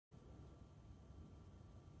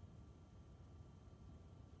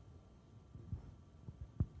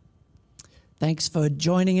Thanks for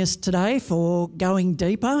joining us today for Going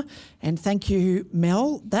Deeper. And thank you,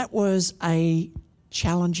 Mel. That was a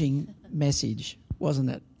challenging message,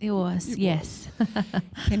 wasn't it? It was, yes.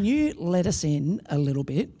 Can you let us in a little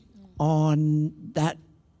bit on that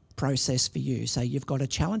process for you? So you've got a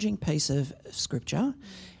challenging piece of scripture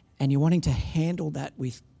and you're wanting to handle that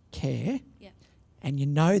with care. Yep. And you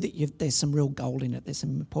know that there's some real gold in it. There's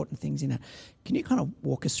some important things in it. Can you kind of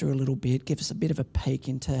walk us through a little bit, give us a bit of a peek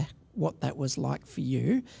into what that was like for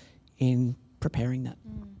you in preparing that?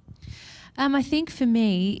 I think for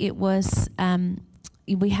me it was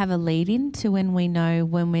we have a lead in to when we know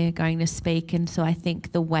when we're going to speak, and so I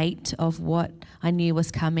think the weight of what I knew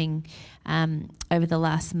was coming over the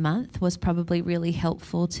last month was probably really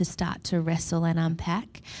helpful to start to wrestle and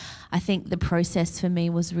unpack. I think the process for me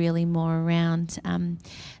was really more around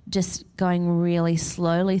just going really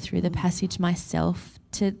slowly through the passage myself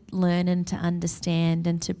to learn and to understand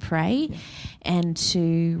and to pray and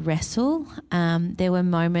to wrestle. There were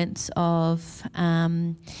moments of,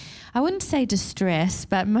 I wouldn't say distress,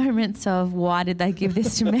 but moments of why did they give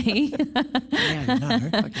this to me?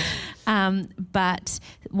 But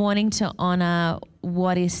wanting to honour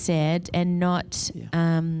what is said and not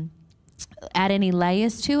add any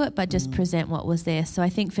layers to it, but just present what was there. So I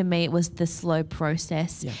think for me it was the slow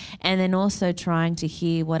process, and then also trying to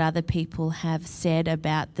hear what other people have said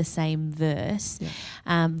about the same verse,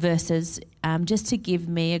 versus just to give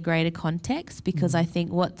me a greater context, because I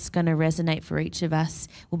think what's going to resonate for each of us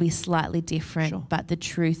will be slightly different, but the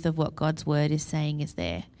truth of what God's word is saying is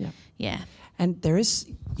there. And there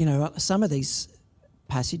is, some of these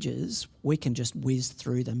passages we can just whiz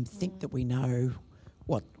through them, think that we know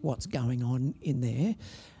what's going on in there.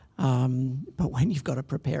 But when you've got to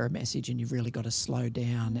prepare a message and you've really got to slow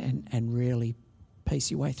down and really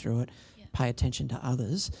piece your way through it, pay attention to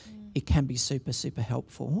others, it can be super, super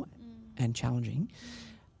helpful and challenging.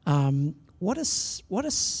 What are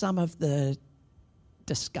some of the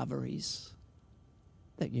discoveries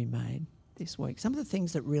that you made this week? Some of the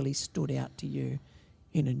things that really stood out to you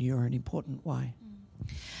in a new or an important way?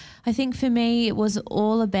 I think for me it was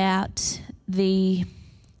all about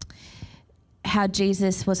how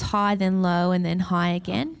Jesus was high then low and then high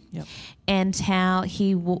again, and how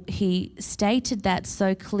he stated that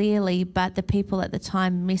so clearly, but the people at the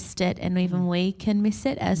time missed it, and even we can miss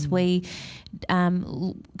it as we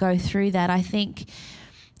go through that. I think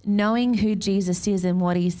knowing who Jesus is and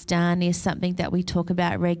what he's done is something that we talk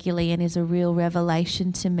about regularly and is a real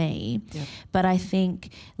revelation to me. But I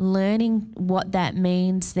think learning what that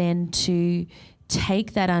means then to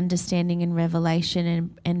take that understanding and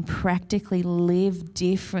revelation and practically live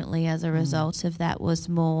differently as a result of that was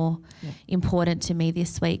more important to me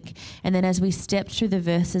this week. And then as we stepped through the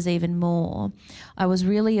verses even more, I was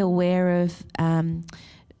really aware of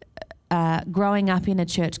growing up in a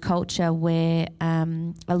church culture where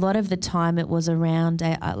a lot of the time it was around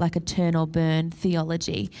like a turn or burn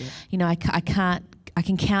theology. I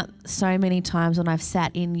can count so many times when I've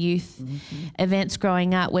sat in youth events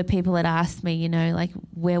growing up where people had asked me, like,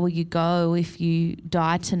 where will you go if you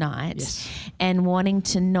die tonight? And wanting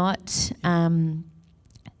to not...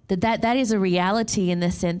 That is a reality in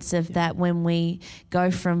the sense of that when we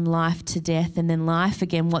go from life to death and then life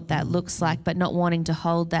again, what that looks like, but not wanting to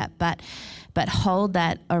hold that, but hold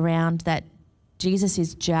that around that Jesus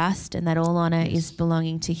is just and that all honour is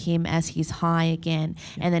belonging to him as he's high again.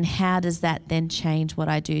 And then how does that then change what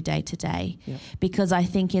I do day to day? Because I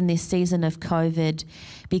think in this season of COVID,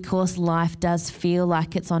 because life does feel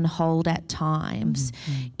like it's on hold at times,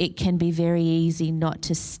 it can be very easy not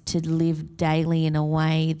to live daily in a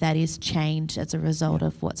way that is changed as a result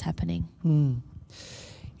of what's happening.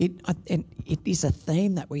 It is a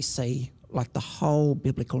theme that we see, like the whole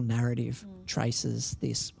biblical narrative traces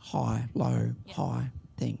this high, low, high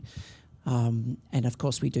thing. And of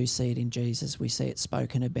course we do see it in Jesus. We see it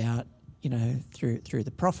spoken about, through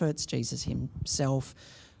the prophets, Jesus himself,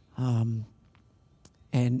 and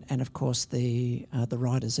of course the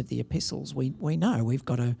writers of the epistles. We know we've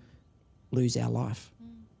got to lose our life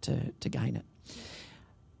to gain it.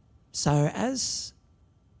 So as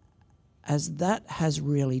that has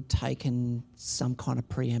really taken some kind of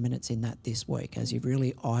preeminence in that this week, as you've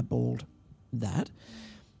really eyeballed that,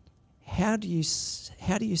 how do you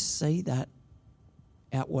see that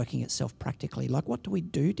outworking itself practically? Like, what do we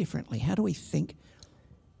do differently? How do we think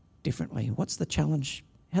differently? What's the challenge?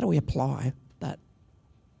 How do we apply that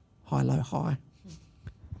high, low, high?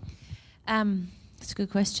 That's a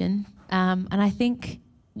good question. And I think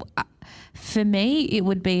for me it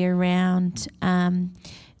would be around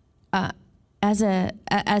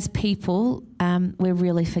as people, we're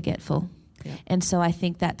really forgetful. Yeah. And so I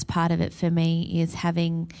think that's part of it for me, is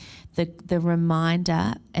having the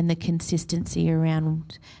reminder and the consistency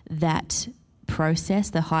around that process,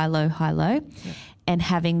 the high, low, and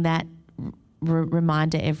having that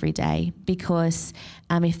reminder every day. Because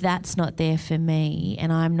if that's not there for me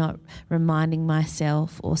and I'm not reminding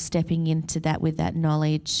myself or stepping into that with that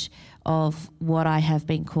knowledge of what I have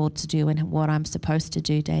been called to do and what I'm supposed to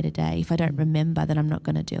do day to day, if I don't remember, then I'm not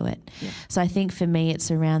going to do it. Yeah. So I think for me it's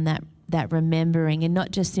around that remembering, and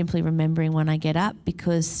not just simply remembering when I get up,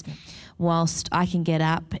 because whilst I can get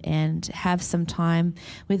up and have some time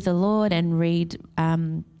with the Lord and read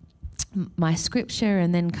my scripture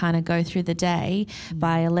and then kind of go through the day,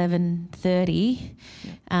 by 11:30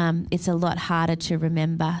 it's a lot harder to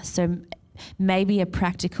remember. So maybe a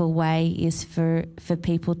practical way is for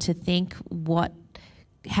people to think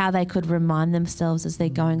how they could remind themselves as they're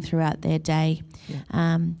going throughout their day,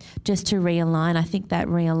 just to realign. I think that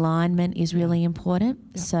realignment is really important.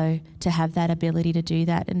 Yeah. So to have that ability to do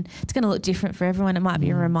that, and it's going to look different for everyone. It might be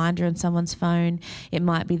a reminder on someone's phone. It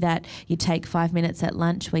might be that you take 5 minutes at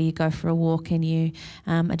lunch where you go for a walk and you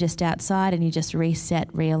are just outside and you just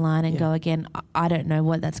reset, realign and go again. I don't know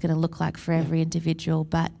what that's going to look like for every individual,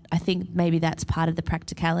 but I think maybe that's part of the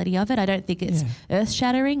practicality of it. I don't think it's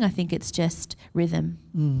earth-shattering. I think it's just rhythm.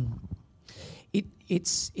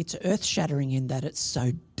 It's earth-shattering in that it's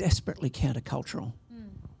so desperately countercultural.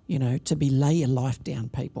 You know, to be lay your life down,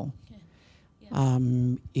 people,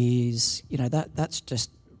 is, you know, that's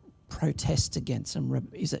just protests against and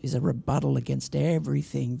is a rebuttal against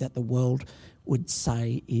everything that the world would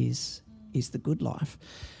say is the good life.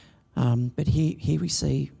 But here we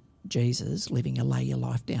see Jesus living a lay your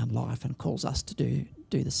life down life and calls us to do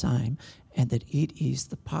the same, and that it is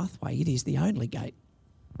the pathway, it is the only gate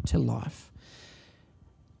to life.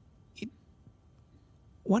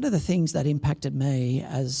 One of the things that impacted me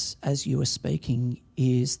as you were speaking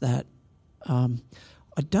is that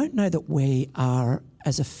I don't know that we are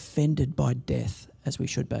as offended by death as we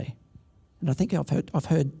should be, and I think I've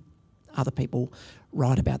heard other people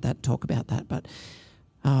write about that, talk about that, but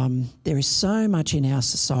there is so much in our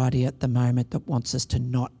society at the moment that wants us to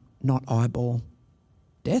not eyeball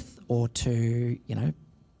death, or to, you know,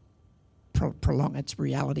 prolong its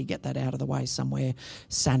reality, get that out of the way somewhere,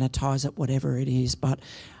 sanitize it, whatever it is. But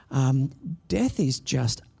death is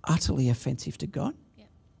just utterly offensive to God. Yep.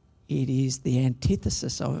 It is the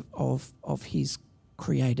antithesis of his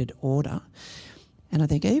created order. And I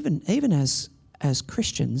think even as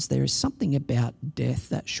Christians, there is something about death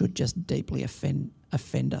that should just deeply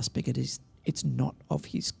offend us, because it's not of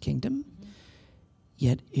his kingdom,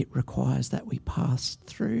 yet it requires that we pass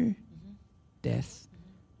through death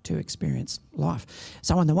to experience life.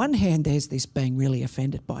 So on the one hand, there's this being really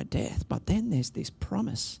offended by death, but then there's this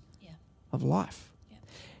promise of life.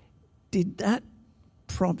 Yeah.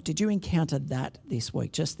 Did you encounter that this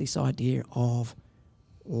week, just this idea of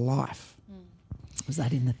life? Was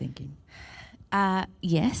that in the thinking?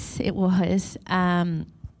 Yes, it was. How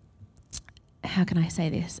can I say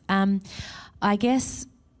this? I guess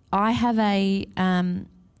I have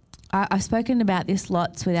I've spoken about this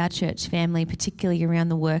lots with our church family, particularly around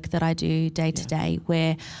the work that I do day to day,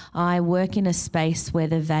 where I work in a space where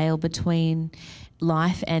the veil between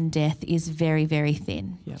life and death is very, very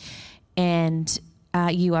thin. Yeah. And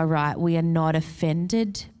you are right, we are not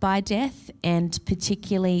offended by death, and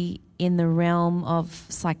particularly in the realm of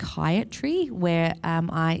psychiatry, where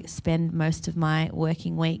I spend most of my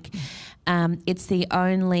working week. It's the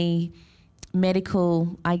only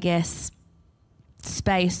medical, I guess,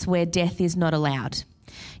 space where death is not allowed.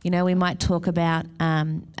 You know, we might talk about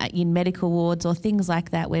in medical wards or things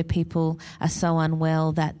like that where people are so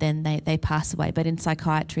unwell that then they pass away, but in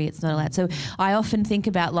psychiatry it's not allowed. So I often think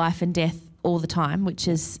about life and death all the time, which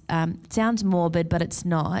is sounds morbid, but it's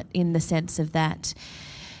not, in the sense of that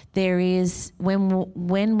there is,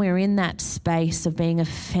 when we're in that space of being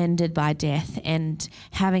offended by death and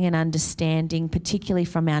having an understanding, particularly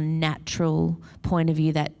from our natural point of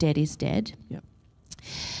view, that dead is dead. Yep.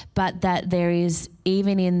 But that there is,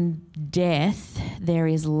 even in death, there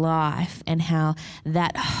is life, and how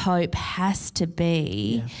that hope has to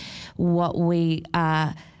be what we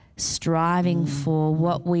are striving for,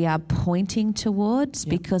 what we are pointing towards,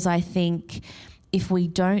 because I think if we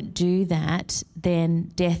don't do that,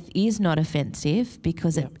 then death is not offensive,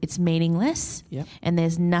 because it's meaningless and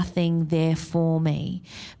there's nothing there for me.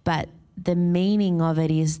 But the meaning of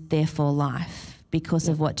it is therefore life, because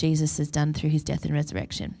of what Jesus has done through his death and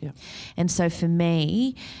resurrection. And so for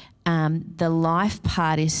me, the life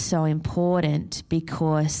part is so important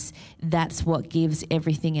because that's what gives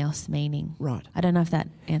everything else meaning. Right. I don't know if that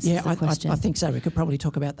answers the question. I think so. We could probably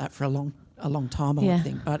talk about that for a long time, I would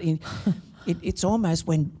think. But it's almost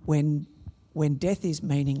when death is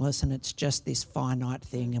meaningless and it's just this finite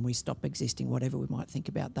thing and we stop existing, whatever we might think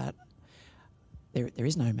about that, there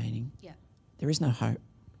is no meaning. Yeah. There is no hope.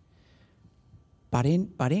 But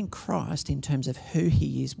in Christ, in terms of who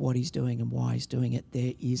he is, what he's doing and why he's doing it,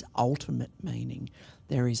 there is ultimate meaning.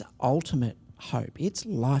 There is ultimate hope. It's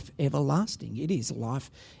life everlasting. It is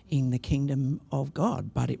life in the kingdom of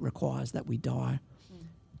God, but it requires that we die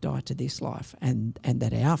to this life and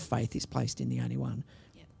that our faith is placed in the only one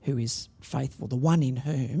who is faithful, the one in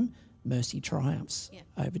whom mercy triumphs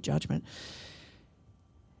over judgment.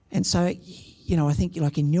 And so, I think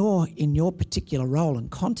like in your particular role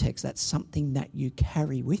and context, that's something that you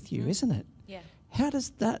carry with you, isn't it? Yeah. How does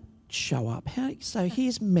that show up? So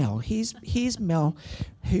here's Mel. Here's Mel,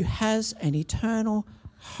 who has an eternal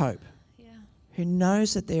hope, who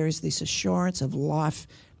knows that there is this assurance of life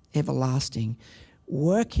everlasting,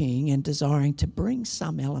 working and desiring to bring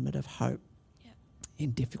some element of hope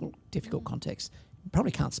in difficult contexts. You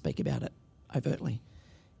probably can't speak about it overtly.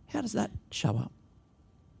 How does that show up?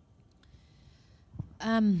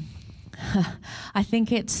 I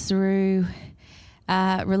think it's through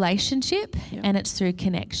relationship and it's through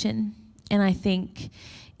connection, and I think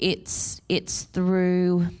it's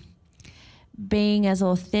through being as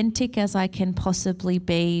authentic as I can possibly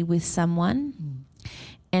be with someone,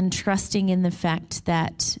 and trusting in the fact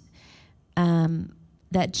that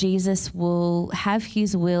that Jesus will have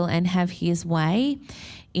his will and have his way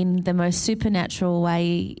in the most supernatural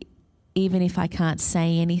way, even if I can't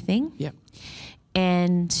say anything. Yep.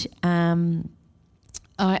 And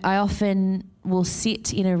I often will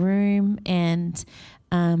sit in a room and,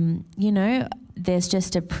 there's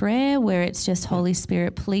just a prayer where it's just, Holy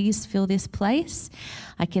Spirit, please fill this place.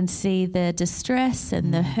 I can see the distress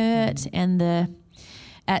and the hurt and the,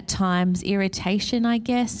 at times, irritation, I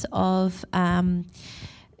guess, of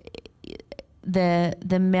the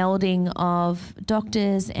melding of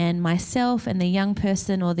doctors and myself and the young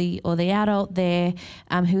person or the adult there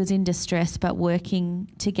who is in distress but working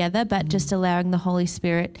together, but just allowing the Holy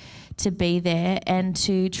Spirit to be there and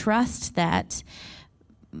to trust that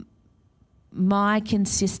my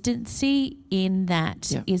consistency in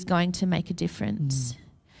that is going to make a difference,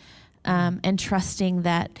 and trusting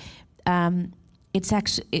that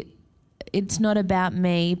it's not about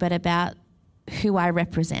me but about who I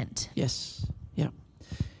represent. Yes.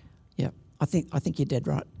 Yeah. I think you're dead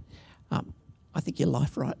right. I think you're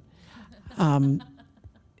life right.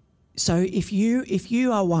 So if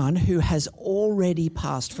you are one who has already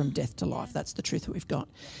passed from death to life, that's the truth that we've got,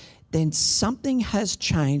 then something has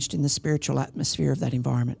changed in the spiritual atmosphere of that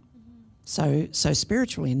environment. So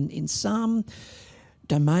spiritually, in some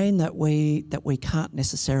domain that we can't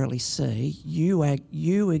necessarily see,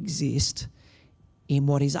 you exist in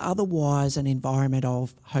what is otherwise an environment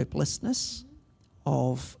of hopelessness,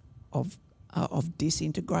 of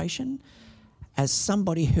disintegration, as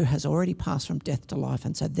somebody who has already passed from death to life,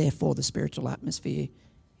 and so therefore the spiritual atmosphere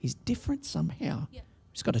is different somehow. We've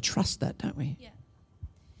just got to trust that, don't we? Yeah.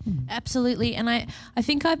 Absolutely. And I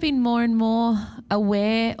think I've been more and more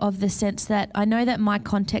aware of the sense that I know that my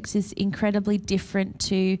context is incredibly different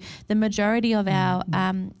to the majority of our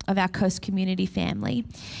Coast community family.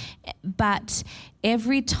 But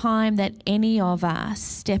every time that any of us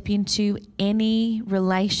step into any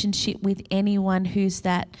relationship with anyone who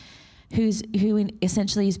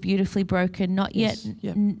essentially is beautifully broken,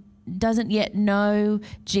 doesn't yet know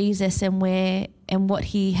Jesus and what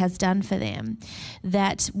he has done for them,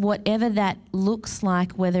 that whatever that looks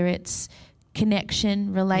like, whether it's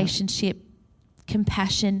connection, relationship,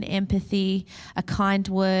 compassion, empathy, a kind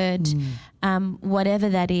word, whatever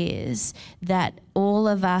that is, that all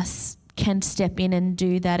of us can step in and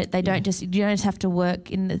do that. You don't just have to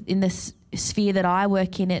work in the sphere that I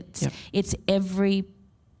work in. It's every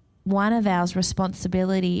one of ours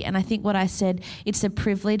responsibility. And I think what I said, it's a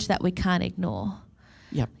privilege that we can't ignore.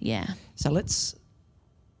 Yep. Yeah. So let's,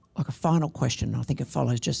 like a final question, I think it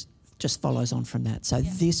follows just follows on from that. So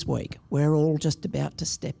this week, we're all just about to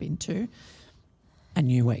step into a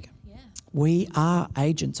new week. Yeah. We are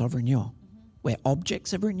agents of renewal. We're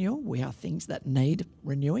objects of renewal. We are things that need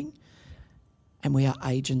renewing. And we are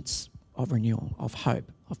agents of renewal, of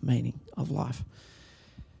hope, of meaning, of life.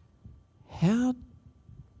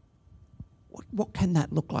 What can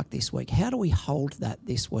that look like this week? How do we hold that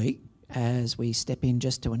this week as we step in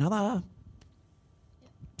just to another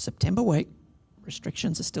September week?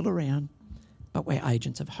 Restrictions are still around, but we're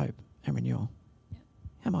agents of hope and renewal.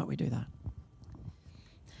 How might we do that?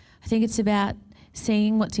 I think it's about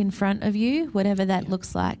seeing what's in front of you, whatever that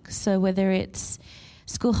looks like. So whether it's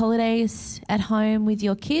school holidays at home with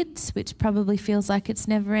your kids, which probably feels like it's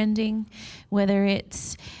never ending, whether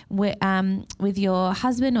it's with your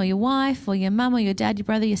husband or your wife or your mum or your dad, your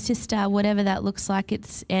brother, your sister, whatever that looks like.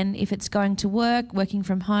 And if it's going to work, working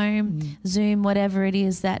from home, Zoom, whatever it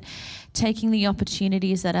is, that taking the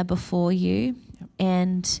opportunities that are before you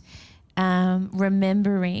and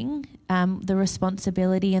remembering the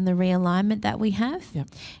responsibility and the realignment that we have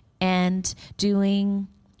and doing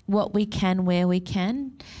what we can where we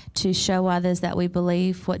can to show others that we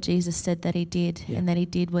believe what Jesus said that he did and that he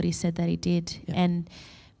did what he said that he did and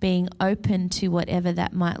being open to whatever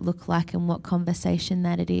that might look like and what conversation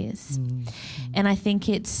that it is. And I think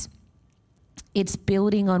it's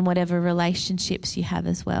building on whatever relationships you have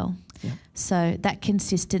as well. So that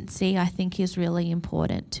consistency I think is really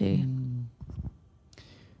important too.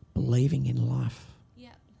 Believing in life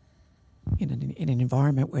in an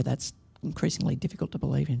environment where that's increasingly difficult to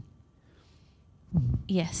believe in.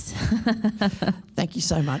 Yes. Thank you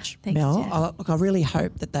so much, Thank Mel. you, Look, I really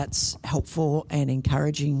hope that that's helpful and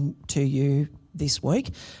encouraging to you this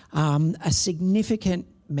week. A significant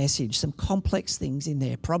message, some complex things in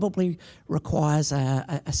there, probably requires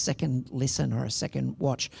a second listen or a second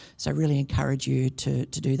watch. So I really encourage you to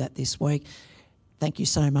do that this week. Thank you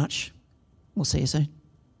so much. We'll see you soon.